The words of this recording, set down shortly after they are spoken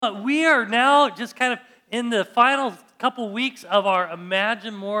We are now just kind of in the final couple weeks of our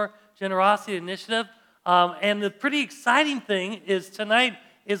Imagine More Generosity Initiative. And the pretty exciting thing is tonight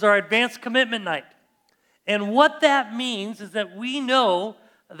is our Advanced Commitment Night. And what that means is that we know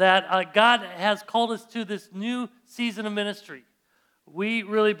that God has called us to this new season of ministry. We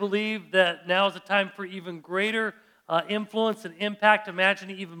really believe that now is a time for even greater influence and impact,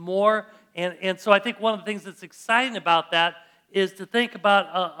 imagining even more. And so I think one of the things that's exciting about that is to think about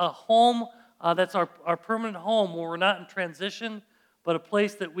a home that's our permanent home where we're not in transition, but a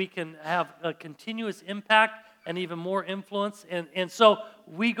place that we can have a continuous impact and even more influence. And so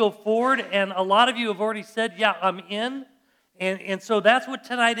we go forward, and a lot of you have already said, yeah, I'm in. And so that's what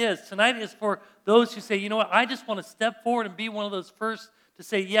tonight is. Tonight is for those who say, you know what, I just want to step forward and be one of those first to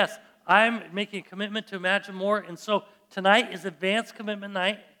say, yes, I'm making a commitment to Imagine More. And so tonight is Advanced Commitment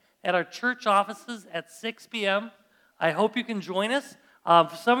Night at our church offices at 6 p.m. I hope you can join us.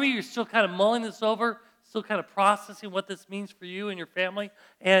 For some of you, you're still kind of mulling this over, still kind of processing what this means for you and your family.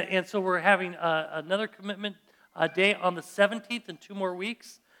 And so we're having another commitment day on the 17th in 2 more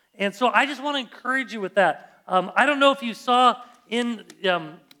weeks. And so I just want to encourage you with that. I don't know if you saw in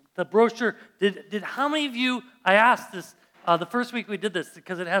the brochure, did how many of you, I asked this the first week we did this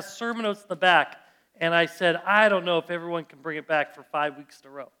because it has sermon notes in the back. And I said, I don't know if everyone can bring it back for 5 weeks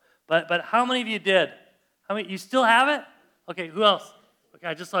in a row. But how many of you did? How many? You still have it? Okay, who else? Okay,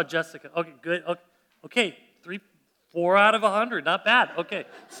 I just saw Jessica. Okay, good. Okay, 4 out of 100. Not bad. Okay,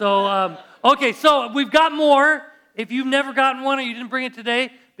 so so we've got more. If you've never gotten one or you didn't bring it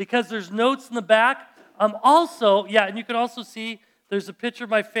today, because there's notes in the back. Also, yeah, and you can also see there's a picture of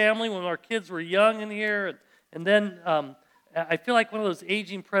my family when our kids were young in here, and then I feel like one of those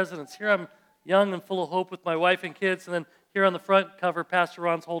aging presidents. Here I'm young and full of hope with my wife and kids, and then here on the front cover, Pastor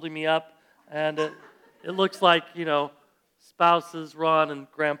Ron's holding me up, and it looks like, spouses, Ron and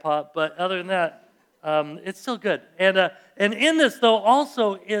Grandpa, but other than that, it's still good. And in this, though,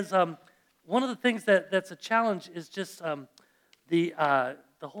 also is one of the things that's a challenge is just the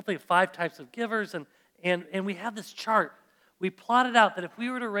whole thing of 5 types of givers, and we have this chart. We plotted out that if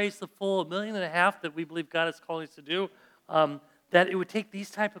we were to raise the full $1.5 million that we believe God is calling us to do, that it would take these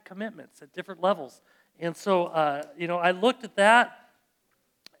type of commitments at different levels. And so, I looked at that,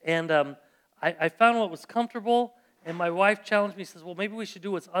 and I found what was comfortable, and my wife challenged me, says, well, maybe we should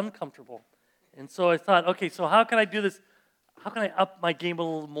do what's uncomfortable. And so I thought, okay, so how can I do this? How can I up my game a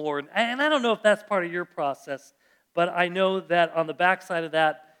little more? And I don't know if that's part of your process, but I know that on the back side of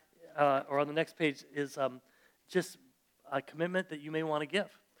that, or on the next page, is just a commitment that you may want to give.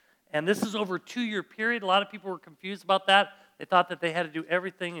 And this is over a 2-year period. A lot of people were confused about that. They thought that they had to do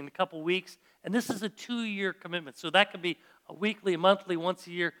everything in a couple weeks. And this is a 2-year commitment. So that could be a weekly, a monthly, once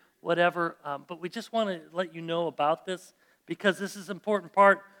a year, whatever. But we just want to let you know about this because this is an important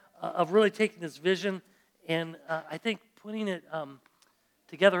part of really taking this vision and I think putting it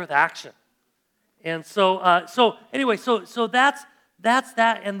together with action. And so anyway, so that's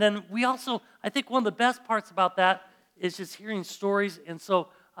that. And then we also, I think one of the best parts about that is just hearing stories and so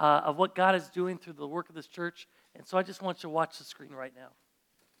of what God is doing through the work of this church. And so I just want you to watch the screen right now.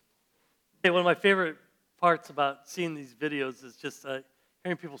 Okay, one of my favorite parts about seeing these videos is just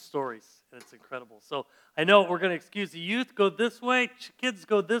hearing people's stories, and it's incredible. So I know we're going to excuse the youth, go this way, kids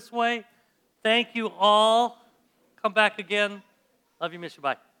go this way. Thank you all. Come back again. Love you, miss you,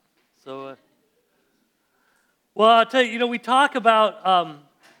 bye. So, well, I'll tell you, we talk about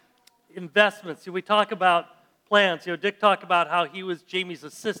investments. We talk about plans. Dick talked about how he was Jamie's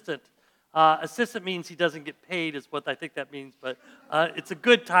assistant. Assistant means he doesn't get paid is what I think that means, but it's a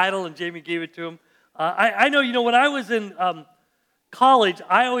good title, and Jamie gave it to him. I know, when I was in college,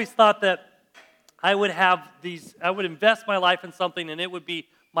 I always thought that I would invest my life in something, and it would be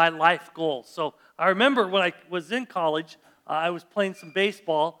my life goal. So I remember when I was in college, I was playing some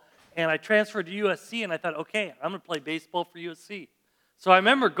baseball, and I transferred to USC, and I thought, okay, I'm going to play baseball for USC. So I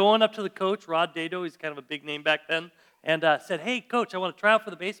remember going up to the coach, Rod Dado, he's kind of a big name back then, and said, hey, coach, I want to try out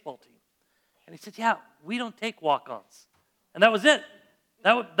for the baseball team. And he said, yeah, we don't take walk-ons. And that was it.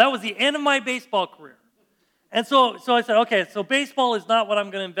 That was the end of my baseball career. And so I said, okay, so baseball is not what I'm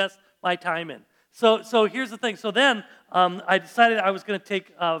going to invest my time in. So here's the thing. So then I decided I was going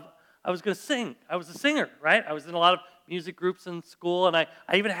to sing. I was a singer, right? I was in a lot of music groups in school, and I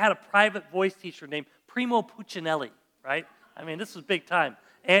even had a private voice teacher named Primo Puccinelli, right? I mean, this was big time.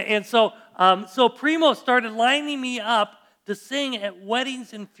 And so Primo started lining me up to sing at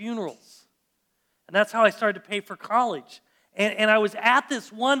weddings and funerals. And that's how I started to pay for college. And I was at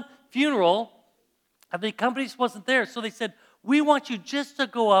this one funeral, and the company just wasn't there. So they said, we want you just to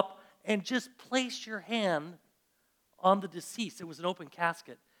go up and just place your hand on the deceased. It was an open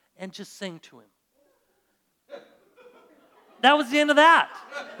casket. and just sing to him. That was the end of that.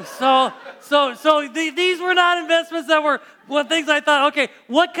 These were not investments that were things I thought, okay,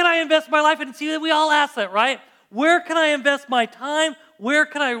 what can I invest my life in? And see, we all ask that, right? Where can I invest my time? Where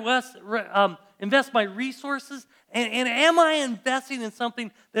can I invest my resources? And am I investing in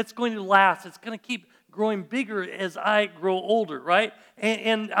something that's going to last? It's going to keep growing bigger as I grow older, right?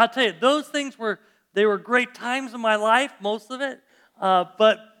 And I'll tell you, those things were great times in my life, most of it,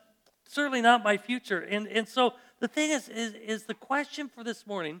 but certainly not my future. And so the thing is the question for this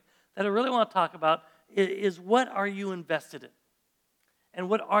morning that I really want to talk about is what are you invested in? And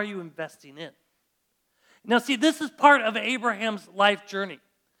what are you investing in? Now, see, this is part of Abraham's life journey.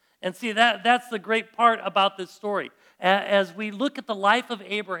 And see, that's the great part about this story. As we look at the life of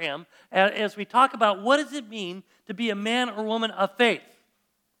Abraham, as we talk about what does it mean to be a man or woman of faith,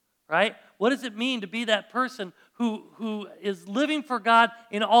 right? What does it mean to be that person who is living for God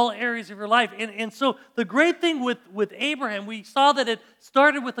in all areas of your life? And so the great thing with Abraham, we saw that it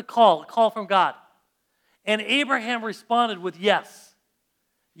started with a call from God. And Abraham responded with yes.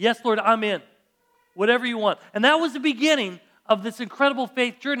 Yes, Lord, I'm in. Whatever you want. And that was the beginning of this incredible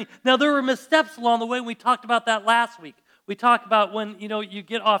faith journey. Now, there were missteps along the way, and we talked about that last week. We talked about when, you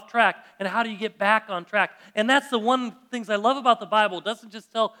get off track and how do you get back on track. And that's the one things I love about the Bible. It doesn't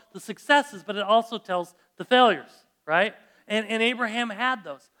just tell the successes, but it also tells the failures, right? And Abraham had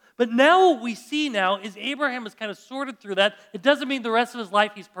those. But now what we see now is Abraham has kind of sorted through that. It doesn't mean the rest of his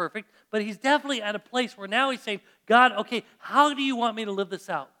life he's perfect, but he's definitely at a place where now he's saying, God, okay, how do you want me to live this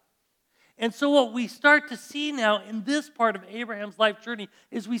out? And so what we start to see now in this part of Abraham's life journey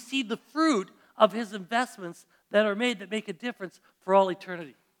is we see the fruit of his investments that are made that make a difference for all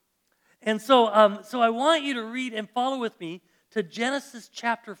eternity. And so I want you to read and follow with me to Genesis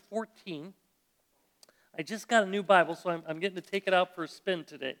chapter 14. I just got a new Bible, so I'm getting to take it out for a spin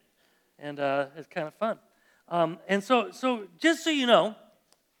today. And it's kind of fun. And so just so you know,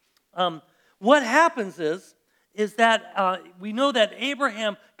 what happens is that we know that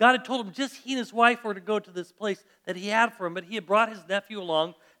Abraham, God had told him just he and his wife were to go to this place that he had for him, but he had brought his nephew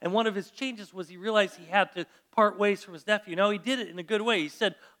along, and one of his changes was he realized he had to part ways from his nephew. Now, he did it in a good way. He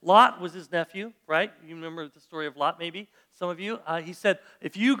said Lot was his nephew, right? You remember the story of Lot, maybe, some of you? He said,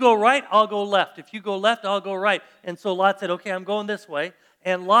 if you go right, I'll go left. If you go left, I'll go right. And so Lot said, okay, I'm going this way.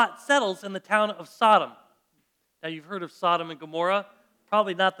 And Lot settles in the town of Sodom. Now, you've heard of Sodom and Gomorrah.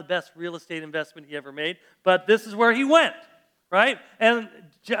 Probably not the best real estate investment he ever made, but this is where he went, right? And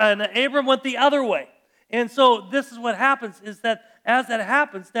Abram went the other way. And so this is what happens, is that as that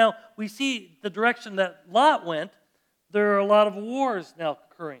happens, now we see the direction that Lot went, there are a lot of wars now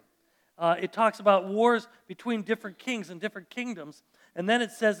occurring. It talks about wars between different kings and different kingdoms. And then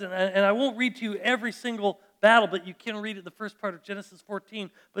it says, and I won't read to you every single battle, but you can read it the first part of Genesis 14.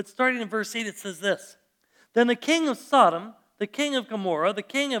 But starting in verse 8, it says this. Then the king of Sodom, the king of Gomorrah, the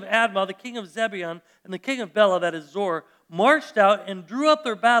king of Admah, the king of Zebulun, and the king of Bela, that is Zor, marched out and drew up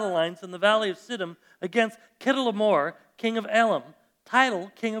their battle lines in the valley of Siddim against Chedorlaomer, king of Elam,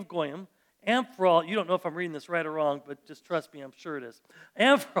 Tidal, king of Goyim, Ampharal, you don't know if I'm reading this right or wrong, but just trust me, I'm sure it is.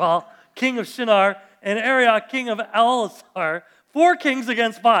 Ampharal, king of Shinar, and Arioch, king of Elasar, 4 kings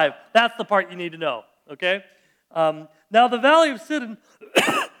against 5. That's the part you need to know, okay? Now the valley of Siddim,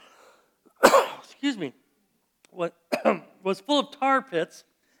 excuse me, was full of tar pits,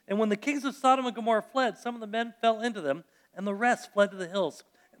 and when the kings of Sodom and Gomorrah fled, some of the men fell into them, and the rest fled to the hills.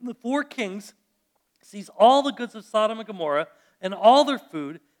 And the 4 kings seized all the goods of Sodom and Gomorrah and all their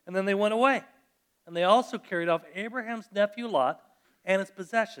food, and then they went away. And they also carried off Abraham's nephew Lot and his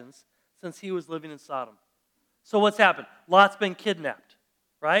possessions, since he was living in Sodom. So what's happened? Lot's been kidnapped,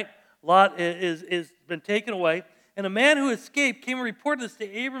 right? Lot is been taken away. And a man who escaped came and reported this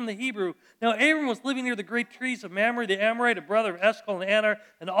to Abram the Hebrew. Now Abram was living near the great trees of Mamre the Amorite, a brother of Eshcol and Aner,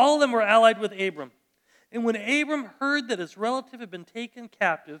 and all of them were allied with Abram. And when Abram heard that his relative had been taken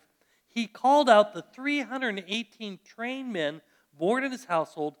captive, he called out the 318 trained men born in his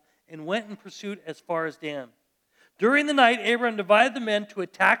household and went in pursuit as far as Dan. During the night, Abram divided the men to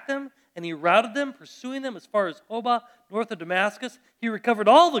attack them, and he routed them, pursuing them as far as Hobah, north of Damascus. He recovered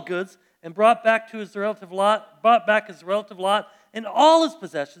all the goods and brought back his relative Lot and all his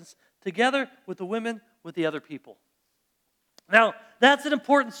possessions, together with the women with the other people. Now, that's an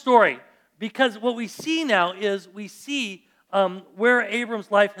important story, because what we see now is we see where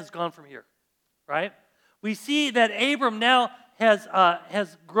Abram's life has gone from here, right? We see that Abram now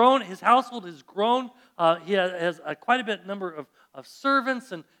has grown, his household has grown. He has quite a bit number of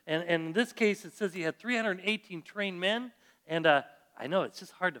servants, and in this case it says he had 318 trained men, and I know it's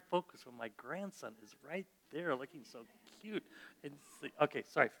just hard to focus when my grandson is right there looking so cute. Okay,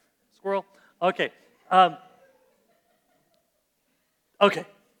 sorry, squirrel. Okay. Okay.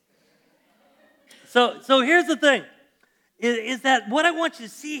 So here's the thing, is that what I want you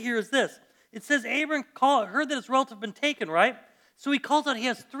to see here is this. It says Abram heard that his relative had been taken, right? So he calls out, he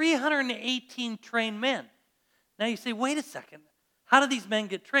has 318 trained men. Now you say, wait a second. How do these men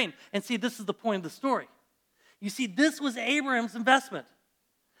get trained? And see, this is the point of the story. You see, this was Abraham's investment.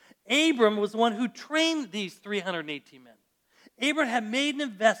 Abram was the one who trained these 318 men. Abram had made an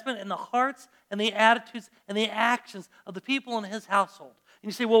investment in the hearts and the attitudes and the actions of the people in his household. And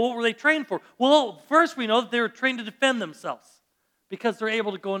you say, well, what were they trained for? Well, first we know that they were trained to defend themselves because they're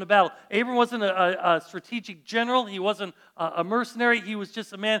able to go into battle. Abram wasn't a strategic general. He wasn't a mercenary. He was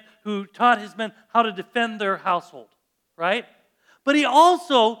just a man who taught his men how to defend their household, right? But he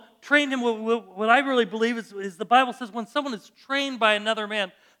also trained him, what I really believe is the Bible says when someone is trained by another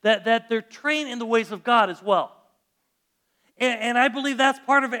man, that they're trained in the ways of God as well. And I believe that's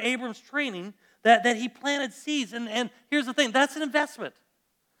part of Abram's training, that he planted seeds. And here's the thing, that's an investment.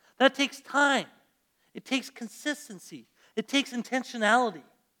 That takes time. It takes consistency. It takes intentionality.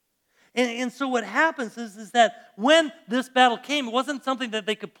 And so what happens is that when this battle came, it wasn't something that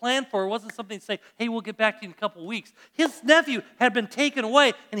they could plan for. It wasn't something to say, hey, we'll get back to you in a couple of weeks. His nephew had been taken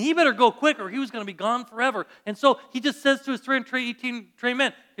away, and he better go quick or he was going to be gone forever. And so he just says to his 318 trained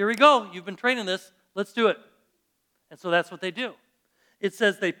men, here we go. You've been training this. Let's do it. And so that's what they do. It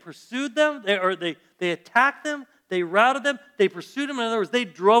says they pursued them, they attacked them, they routed them, they pursued them. In other words, they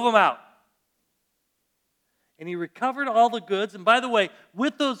drove them out. And he recovered all the goods. And by the way,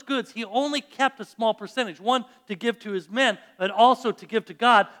 with those goods, he only kept a small percentage. One, to give to his men, but also to give to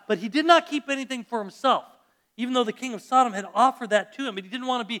God. But he did not keep anything for himself. Even though the king of Sodom had offered that to him, but he didn't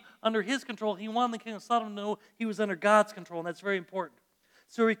want to be under his control. He wanted the king of Sodom to know he was under God's control, and that's very important.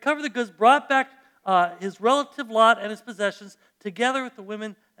 So he recovered the goods, brought back his relative Lot and his possessions, together with the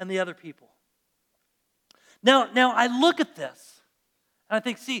women and the other people. Now I look at this, and I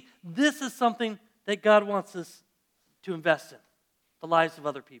think, see, this is something that God wants us to invest in, the lives of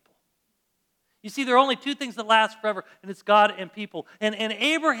other people. You see, there are only two things that last forever, and it's God and people. And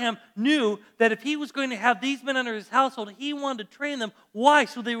Abraham knew that if he was going to have these men under his household, he wanted to train them. Why?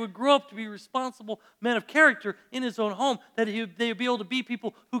 So they would grow up to be responsible men of character in his own home, that they would be able to be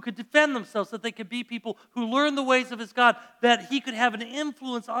people who could defend themselves, that they could be people who learn the ways of his God, that he could have an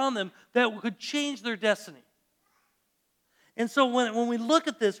influence on them that could change their destiny. And so when we look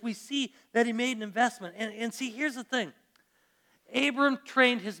at this, we see that he made an investment. And see, here's the thing. Abram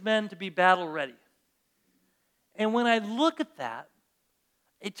trained his men to be battle ready. And when I look at that,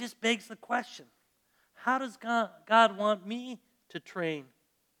 it just begs the question, how does God want me to train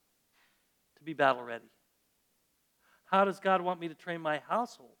to be battle ready? How does God want me to train my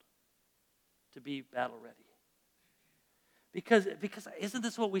household to be battle ready? Because isn't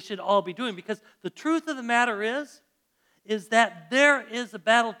this what we should all be doing? Because the truth of the matter is that there is a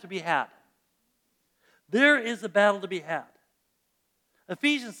battle to be had. There is a battle to be had.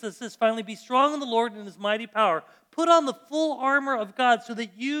 Ephesians says this, finally, be strong in the Lord and in his mighty power. Put on the full armor of God so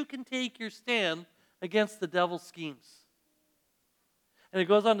that you can take your stand against the devil's schemes. And it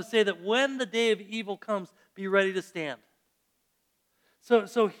goes on to say that when the day of evil comes, be ready to stand.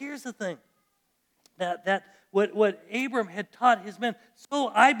 So here's the thing, that what Abram had taught his men, so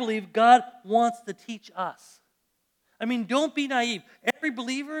I believe God wants to teach us. I mean, don't be naive. Every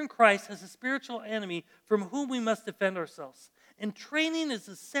believer in Christ has a spiritual enemy from whom we must defend ourselves. And training is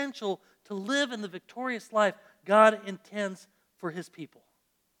essential to live in the victorious life God intends for his people.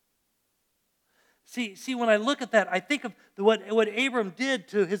 See, when I look at that, I think of what Abram did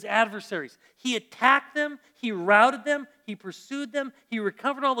to his adversaries. He attacked them, he routed them, he pursued them, he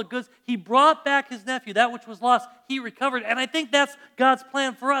recovered all the goods, he brought back his nephew, that which was lost, he recovered. And I think that's God's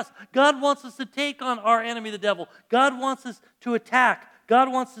plan for us. God wants us to take on our enemy, the devil. God wants us to attack. God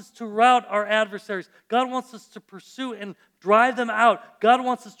wants us to rout our adversaries. God wants us to pursue and drive them out. God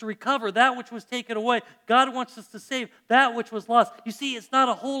wants us to recover that which was taken away. God wants us to save that which was lost. You see, it's not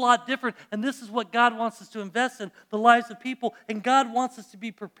a whole lot different, and this is what God wants us to invest in, the lives of people, and God wants us to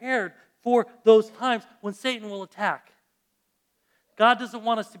be prepared for those times when Satan will attack. God doesn't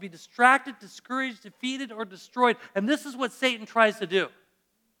want us to be distracted, discouraged, defeated, or destroyed, and this is what Satan tries to do.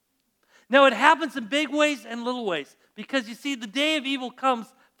 Now, it happens in big ways and little ways, because you see, the day of evil comes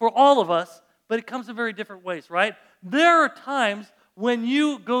for all of us, but it comes in very different ways, right? There are times when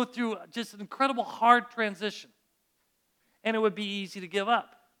you go through just an incredible hard transition, and it would be easy to give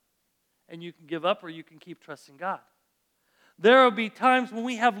up. And you can give up or you can keep trusting God. There will be times when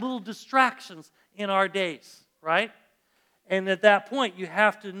we have little distractions in our days, right? And at that point, you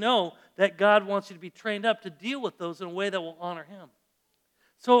have to know that God wants you to be trained up to deal with those in a way that will honor Him.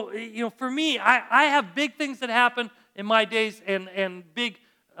 So, for me, I have big things that happen in my days and big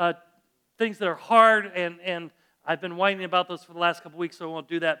things that are hard, and I've been whining about those for the last couple weeks, so I won't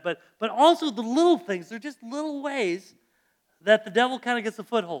do that. But also the little things, they're just little ways that the devil kind of gets a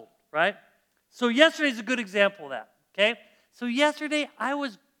foothold, right? So yesterday's a good example of that, okay? So yesterday, I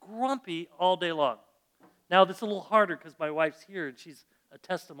was grumpy all day long. Now, this is a little harder because my wife's here, and she's a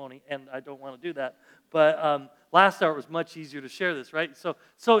testimony, and I don't want to do that. But last hour it was much easier to share this, right? So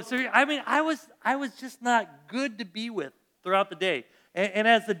I mean, I was just not good to be with throughout the day. And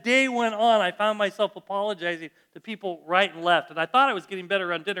as the day went on, I found myself apologizing to people right and left. And I thought I was getting better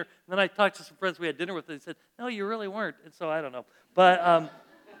around dinner. And then I talked to some friends we had dinner with, and they said, "No, you really weren't." And so I don't know. But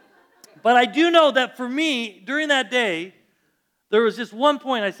I do know that for me, during that day, there was just one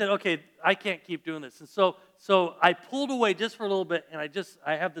point I said, okay, I can't keep doing this. And so I pulled away just for a little bit, and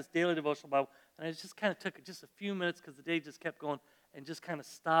I have this daily devotional Bible, and I just kind of took just a few minutes because the day just kept going, and just kind of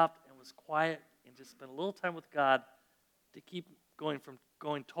stopped and was quiet and just spent a little time with God to keep going from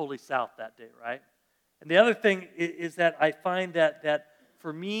going totally south that day, right? And the other thing is that I find that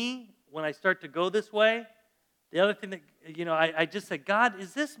for me, when I start to go this way, the other thing that, I just said, God,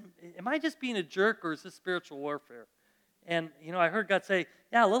 am I just being a jerk, or is this spiritual warfare? And, I heard God say,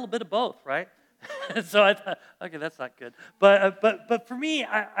 yeah, a little bit of both, right? So I thought, okay, that's not good. But for me,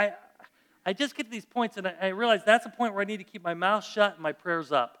 I just get to these points, and I realize that's a point where I need to keep my mouth shut and my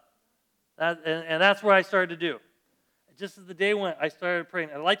prayers up. And that's what I started to do. Just as the day went, I started praying.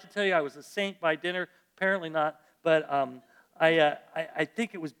 I'd like to tell you I was a saint by dinner. Apparently not. But I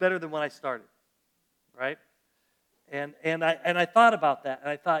think it was better than when I started, right? And I thought about that, and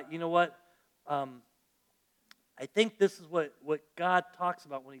I thought, you know what? I think this is what God talks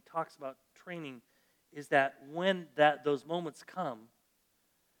about when He talks about training, is that when those moments come,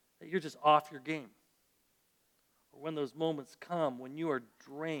 that you're just off your game. Or when those moments come when you are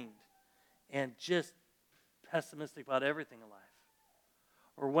drained and just pessimistic about everything in life.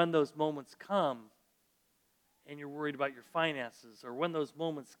 Or when those moments come and you're worried about your finances. Or when those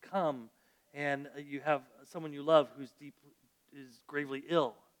moments come and you have someone you love who's is gravely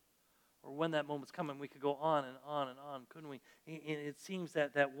ill. Or when that moment's coming, we could go on and on and on, couldn't we? And it seems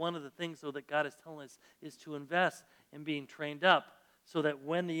that one of the things, though, that God is telling us is to invest in being trained up so that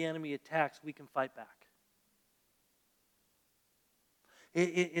when the enemy attacks, we can fight back.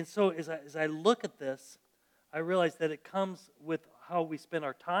 And so as I look at this, I realize that it comes with how we spend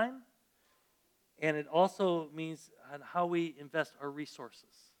our time, and it also means on how we invest our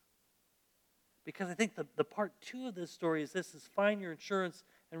resources. Because I think the part two of this story is find your insurance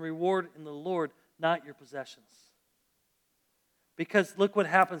and reward in the Lord, not your possessions. Because look what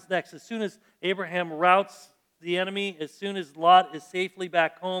happens next. As soon as Abraham routs the enemy, as soon as Lot is safely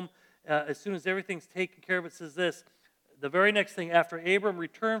back home, as soon as everything's taken care of, it says this, the very next thing, after Abram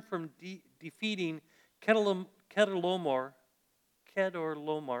returned from defeating Kedorlaomer,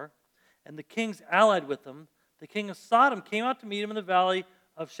 and the kings allied with him, the king of Sodom came out to meet him in the valley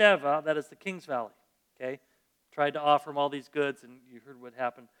of Shaveh, that is the king's valley, okay? Tried to offer him all these goods, and you heard what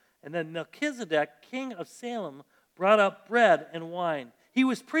happened. And then Melchizedek, king of Salem, brought up bread and wine. He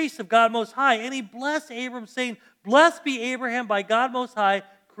was priest of God Most High, and he blessed Abram, saying, "Blessed be Abraham by God Most High,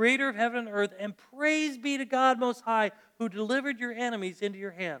 creator of heaven and earth, and praise be to God Most High, who delivered your enemies into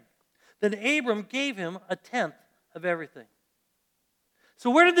your hand." Then Abram gave him a tenth of everything. So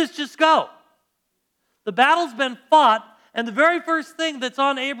where did this just go? The battle's been fought, and the very first thing that's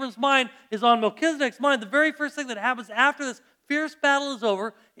on Abram's mind is on Melchizedek's mind. The very first thing that happens after this fierce battle is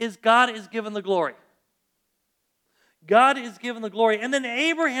over is God is given the glory. God is given the glory. And then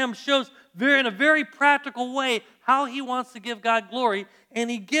Abraham shows in a very practical way how he wants to give God glory, and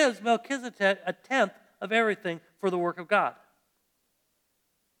he gives Melchizedek a tenth of everything for the work of God.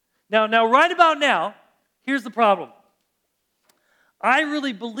 Now, right about now, here's the problem. I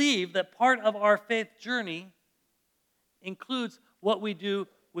really believe that part of our faith journey includes what we do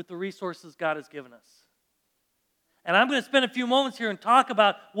with the resources God has given us. And I'm going to spend a few moments here and talk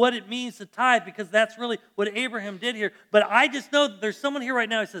about what it means to tithe, because that's really what Abraham did here. But I just know that there's someone here right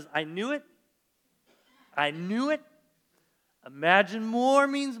now who says, I knew it. I knew it. Imagine more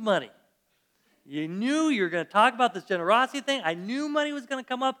means money. You knew you were going to talk about this generosity thing. I knew money was going to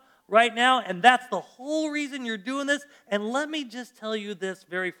come up right now, and that's the whole reason you're doing this. And let me just tell you this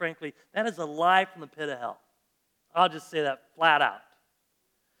very frankly, that is a lie from the pit of hell. I'll just say that flat out.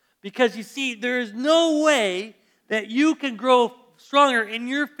 Because you see, there is no way that you can grow stronger in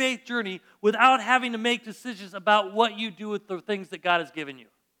your faith journey without having to make decisions about what you do with the things that God has given you.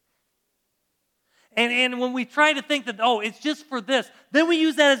 And when we try to think that, oh, it's just for this, then we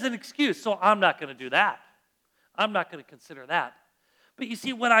use that as an excuse. So I'm not going to do that. I'm not going to consider that. But you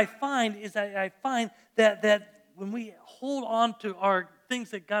see, what I find is I find that when we hold on to our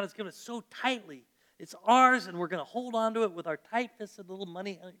things that God has given us so tightly, it's ours, and we're going to hold on to it with our tight-fisted little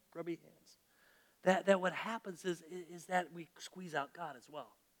money grubby hands. That what happens is that we squeeze out God as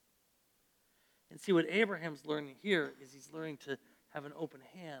well. And see, what Abraham's learning here is he's learning to have an open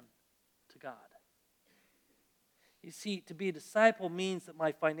hand to God. You see, to be a disciple means that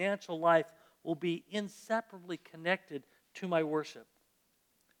my financial life will be inseparably connected to my worship.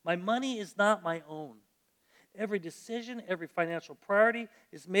 My money is not my own. Every decision, every financial priority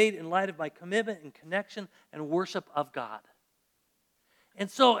is made in light of my commitment and connection and worship of God. And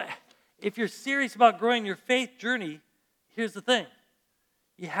so, if you're serious about growing your faith journey, here's the thing.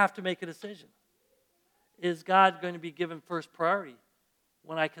 You have to make a decision. Is God going to be given first priority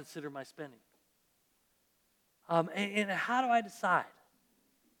when I consider my spending? And how do I decide?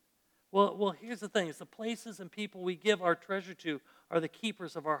 Well, here's the thing. It's the places and people we give our treasure to are the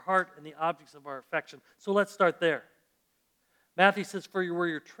keepers of our heart and the objects of our affection. So let's start there. Matthew says, for where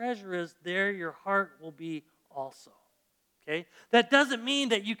your treasure is, there your heart will be also. Okay? That doesn't mean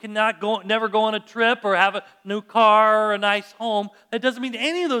that you never go on a trip or have a new car or a nice home. That doesn't mean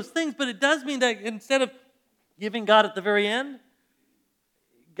any of those things, but it does mean that instead of giving God at the very end,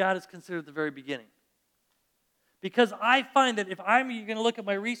 God is considered at the very beginning. Because I find that if you're going to look at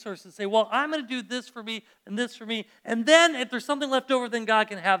my resources and say, well, I'm going to do this for me, and then if there's something left over, then God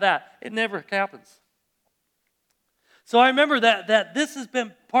can have that. It never happens. So I remember that this has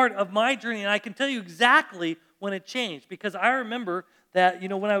been part of my journey, and I can tell you exactly when it changed. Because I remember that,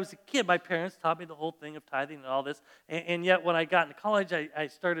 when I was a kid, my parents taught me the whole thing of tithing and all this. And yet when I got into college, I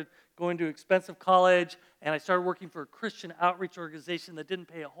started going to expensive college, and I started working for a Christian outreach organization that didn't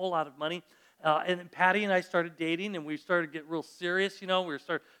pay a whole lot of money. And then Patty and I started dating, and we started to get real serious, We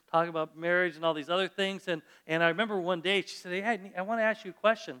started talking about marriage and all these other things. And I remember one day she said, hey, I want to ask you a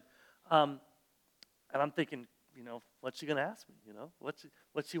question. And I'm thinking, what's she going to ask me?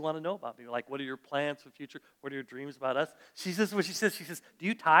 What's she want to know about me? Like, what are your plans for the future? What are your dreams about us? She says, do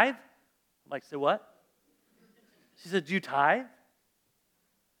you tithe? I'm like, say what? She said, do you tithe?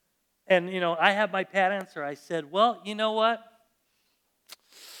 And, I have my pat answer. I said, well, you know what?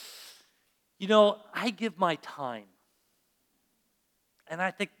 I give my time. And I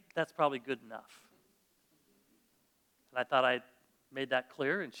think that's probably good enough. And I thought I made that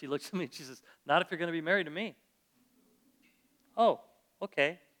clear. And she looks at me and she says, not if you're going to be married to me. Oh,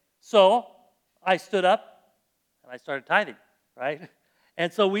 okay. So I stood up and I started tithing, right?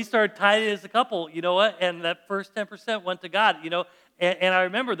 And so we started tithing as a couple, and that first 10% went to God, And I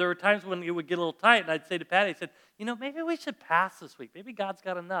remember there were times when it would get a little tight, and I'd say to Patty, I said, maybe we should pass this week. Maybe God's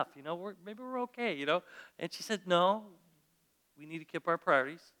got enough, maybe we're okay, And she said, no, we need to keep our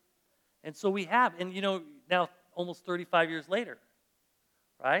priorities. And so we have. And, now almost 35 years later,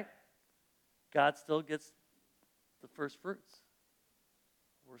 right? God still gets the first fruits.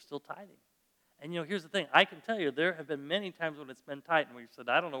 We're still tithing. And, here's the thing. I can tell you there have been many times when it's been tight, and we've said,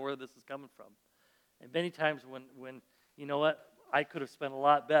 I don't know where this is coming from. And many times when I could have spent a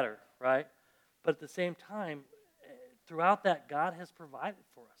lot better, right? But at the same time, throughout that, God has provided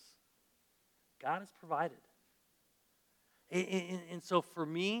for us. God has provided. And so for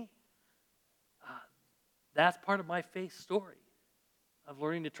me, that's part of my faith story of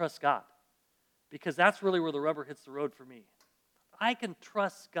learning to trust God. Because that's really where the rubber hits the road for me. I can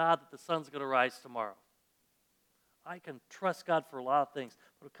trust God that the sun's going to rise tomorrow. I can trust God for a lot of things.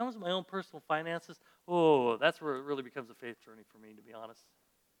 But when it comes to my own personal finances, that's where it really becomes a faith journey for me, to be honest.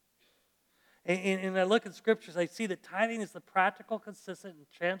 And I look at scriptures, I see that tithing is the practical, consistent, and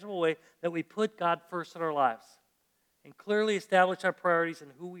tangible way that we put God first in our lives and clearly establish our priorities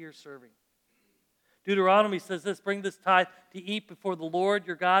and who we are serving. Deuteronomy says this, bring this tithe to eat before the Lord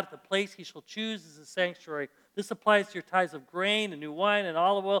your God at the place he shall choose as a sanctuary. This applies to your tithes of grain and new wine and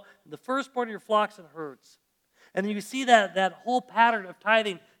olive oil and the firstborn of your flocks and herds. And then you see that whole pattern of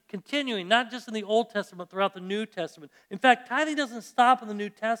tithing continuing, not just in the Old Testament, throughout the New Testament. In fact, tithing doesn't stop in the New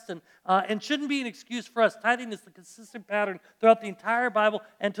Testament and shouldn't be an excuse for us. Tithing is the consistent pattern throughout the entire Bible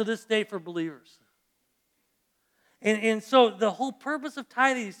and to this day for believers. And so the whole purpose of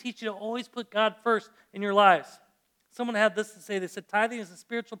tithing is to teach you to always put God first in your lives. Someone had this to say. They said, tithing is a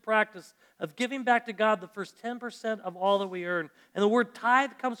spiritual practice of giving back to God the first 10% of all that we earn. And the word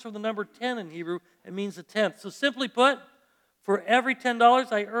tithe comes from the number 10 in Hebrew. It means a tenth. So simply put, for every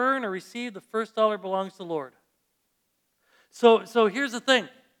 $10 I earn or receive, the first dollar belongs to the Lord. So here's the thing,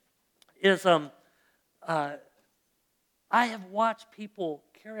 is I have watched people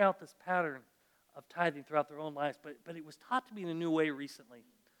carry out this pattern of tithing throughout their own lives, but it was taught to me in a new way recently.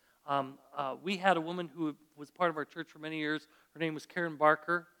 We had a woman who was part of our church for many years. Her name was Karen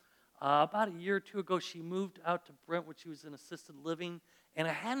Barker. About a year or two ago, she moved out to Brentwood. She was in assisted living, and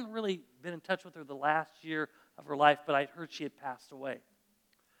I hadn't really been in touch with her the last year of her life, but I'd heard she had passed away.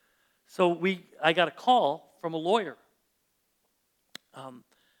 So I got a call from a lawyer.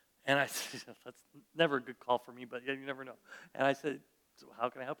 And I said, that's never a good call for me, but you never know. And I said, so how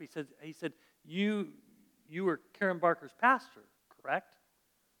can I help? He said, you were Karen Barker's pastor, correct?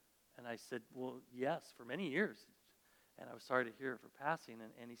 And I said, well, yes, for many years. And I was sorry to hear of her passing.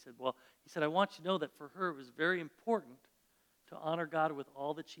 And he said, I want you to know that for her it was very important to honor God with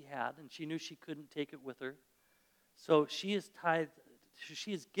all that she had, and she knew she couldn't take it with her. So she has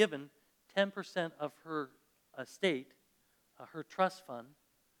given 10% of her estate, her trust fund,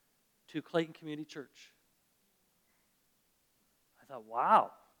 to Clayton Community Church. I thought,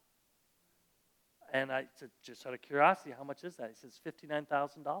 wow. And I said, just out of curiosity, how much is that? He says,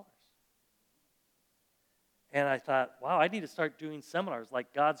 $59,000. And I thought, wow, I need to start doing seminars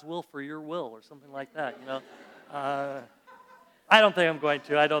like God's will for your will or something like that, I don't think I'm going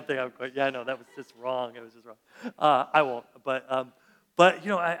to. Yeah, I know, that was just wrong. It was just wrong. I won't. But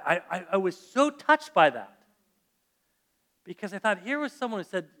I was so touched by that because I thought, here was someone who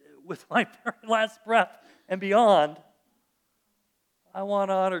said, with my very last breath and beyond, I want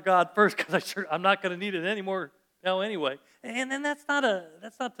to honor God first because I'm not going to need it anymore now anyway. And then that's not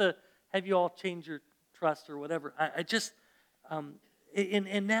to have you all change your trust or whatever.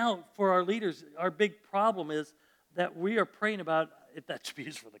 And now for our leaders, our big problem is that we are praying about if that should be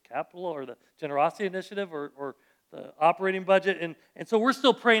used for the capital or the generosity initiative or the operating budget. And so we're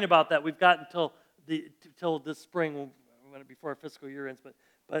still praying about that. We've got until this spring before our fiscal year ends.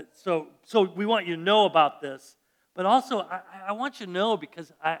 But so we want you to know about this. But also, I want you to know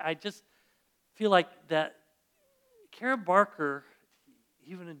because I just feel like that Karen Barker,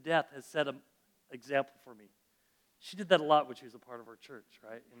 even in death, has set an example for me. She did that a lot when she was a part of our church,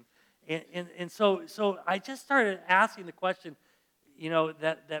 right? And so I just started asking the question,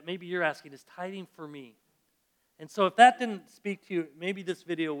 that maybe you're asking, is tithing for me? And so if that didn't speak to you, maybe this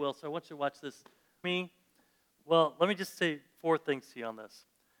video will. So I want you to watch this. Well, let me just say 4 things to you on this.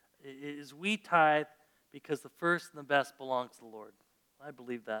 Is we tithe because the first and the best belongs to the Lord. I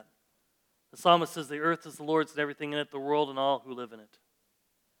believe that. The psalmist says, the earth is the Lord's and everything in it, the world and all who live in it.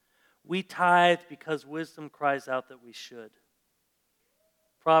 We tithe because wisdom cries out that we should.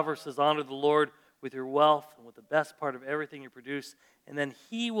 Proverbs says, honor the Lord with your wealth and with the best part of everything you produce, and then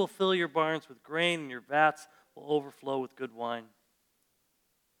he will fill your barns with grain and your vats will overflow with good wine.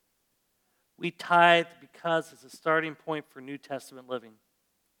 We tithe because it's a starting point for New Testament living.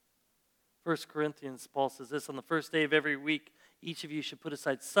 1 Corinthians, Paul says this, on the first day of every week, each of you should put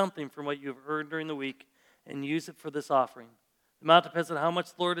aside something from what you have earned during the week and use it for this offering. The amount depends on how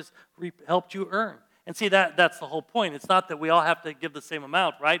much the Lord has helped you earn. And see, that's the whole point. It's not that we all have to give the same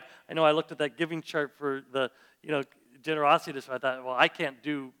amount, right? I know I looked at that giving chart for the generosity this. I thought, well, I can't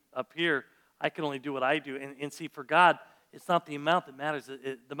do up here. I can only do what I do. And see, for God, it's not the amount that matters.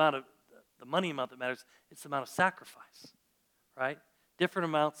 The money amount that matters. It's the amount of sacrifice, right? Different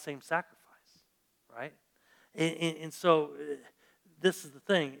amounts, same sacrifice, right? And so this is the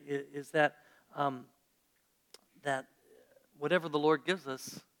thing: is that that whatever the Lord gives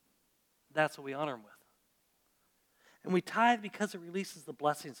us, that's what we honor Him with. And we tithe because it releases the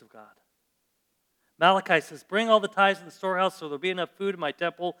blessings of God. Malachi says, bring all the tithes in the storehouse so there'll be enough food in my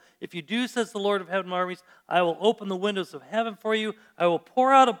temple. If you do, says the Lord of heaven armies, I will open the windows of heaven for you. I will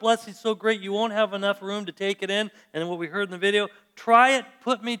pour out a blessing so great you won't have enough room to take it in. And then what we heard in the video, try it,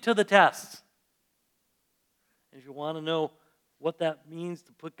 put me to the test. And if you want to know what that means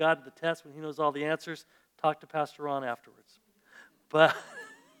to put God to the test when He knows all the answers, talk to Pastor Ron afterwards. But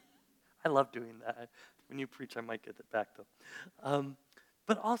I love doing that. When you preach, I might get it back though.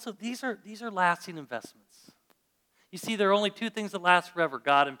 But also, these are lasting investments. You see, there are only 2 things that last forever,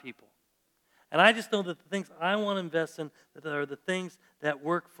 God and people. And I just know that the things I want to invest in that are the things that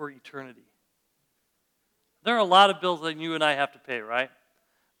work for eternity. There are a lot of bills that you and I have to pay, right?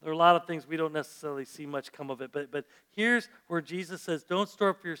 There are a lot of things we don't necessarily see much come of it. But here's where Jesus says, don't store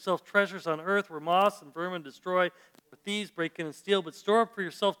up for yourself treasures on earth where moths and vermin destroy, where thieves break in and steal, but store up for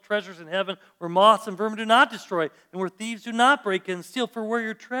yourself treasures in heaven where moths and vermin do not destroy, and where thieves do not break in and steal. For where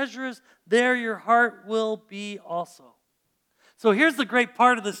your treasure is, there your heart will be also. So here's the great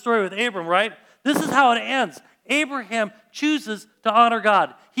part of the story with Abram, right? This is how it ends. Abraham chooses to honor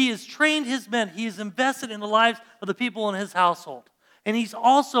God. He has trained his men. He has invested in the lives of the people in his household. And he's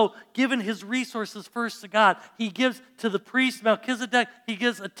also given his resources first to God. He gives to the priest Melchizedek, he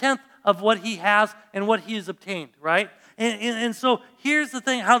gives 1/10 of what he has and what he has obtained, right? And so here's the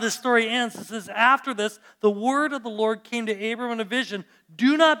thing, how this story ends. It says, after this, the word of the Lord came to Abram in a vision.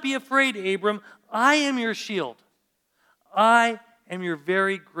 Do not be afraid, Abram. I am your shield. I am your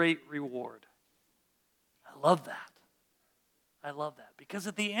very great reward. I love that. I love that. Because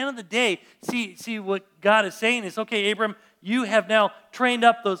at the end of the day, see what God is saying is, okay, Abram, you have now trained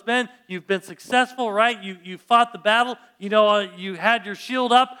up those men. You've been successful, right? You fought the battle. You had your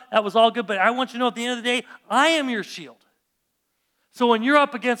shield up. That was all good. But I want you to know at the end of the day, I am your shield. So when you're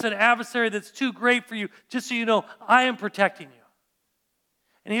up against an adversary that's too great for you, just so you know, I am protecting you.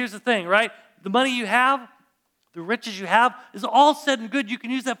 And here's the thing, right? The money you have, the riches you have, is all said and good. You can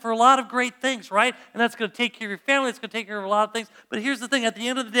use that for a lot of great things, right? And that's going to take care of your family. It's going to take care of a lot of things. But here's the thing. At the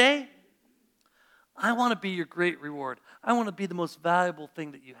end of the day, I want to be your great reward. I want to be the most valuable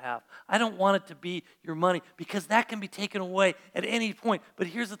thing that you have. I don't want it to be your money, because that can be taken away at any point. But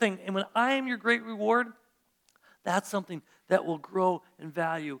here's the thing. And when I am your great reward, that's something that will grow in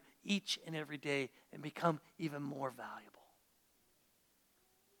value each and every day and become even more valuable.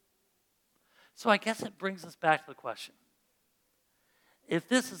 So I guess it brings us back to the question. If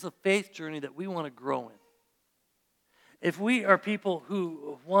this is a faith journey that we want to grow in, if we are people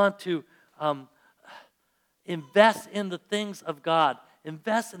who want to invest in the things of God,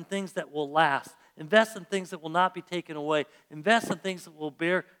 invest in things that will last, invest in things that will not be taken away, invest in things that will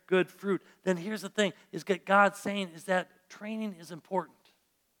bear good fruit, then here's the thing, is that God's saying is that training is important.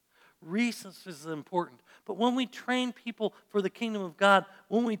 Resources is important. But when we train people for the kingdom of God,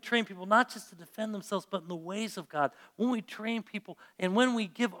 when we train people not just to defend themselves, but in the ways of God, when we train people and when we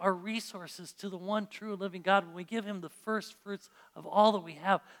give our resources to the one true and living God, when we give him the first fruits of all that we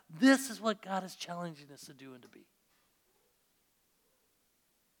have, this is what God is challenging us to do and to be.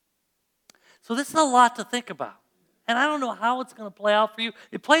 So this is a lot to think about. And I don't know how it's going to play out for you.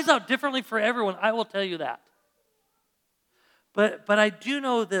 It plays out differently for everyone, I will tell you that. But I do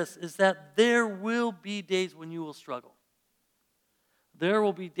know this, is that there will be days when you will struggle. There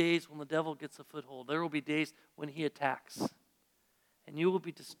will be days when the devil gets a foothold. There will be days when he attacks. And you will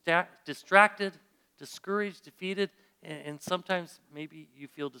be distracted, discouraged, defeated, and sometimes maybe you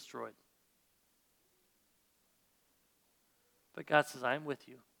feel destroyed. But God says, I'm with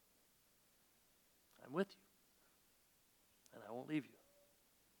you. I'm with you. And I won't leave you.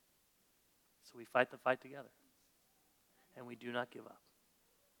 So we fight the fight together. And we do not give up.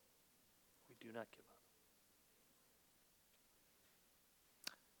 We do not give up.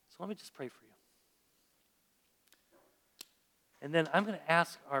 So let me just pray for you. And then I'm going to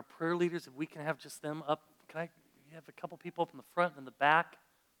ask our prayer leaders if we can have just them up. You have a couple people up in the front and in the back.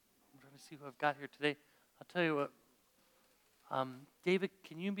 I'm trying to see who I've got here today. I'll tell you what. David,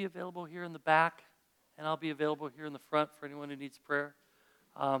 can you be available here in the back? And I'll be available here in the front for anyone who needs prayer.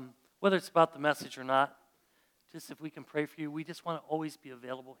 Whether it's about the message or not. Just if we can pray for you, we just want to always be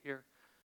available here.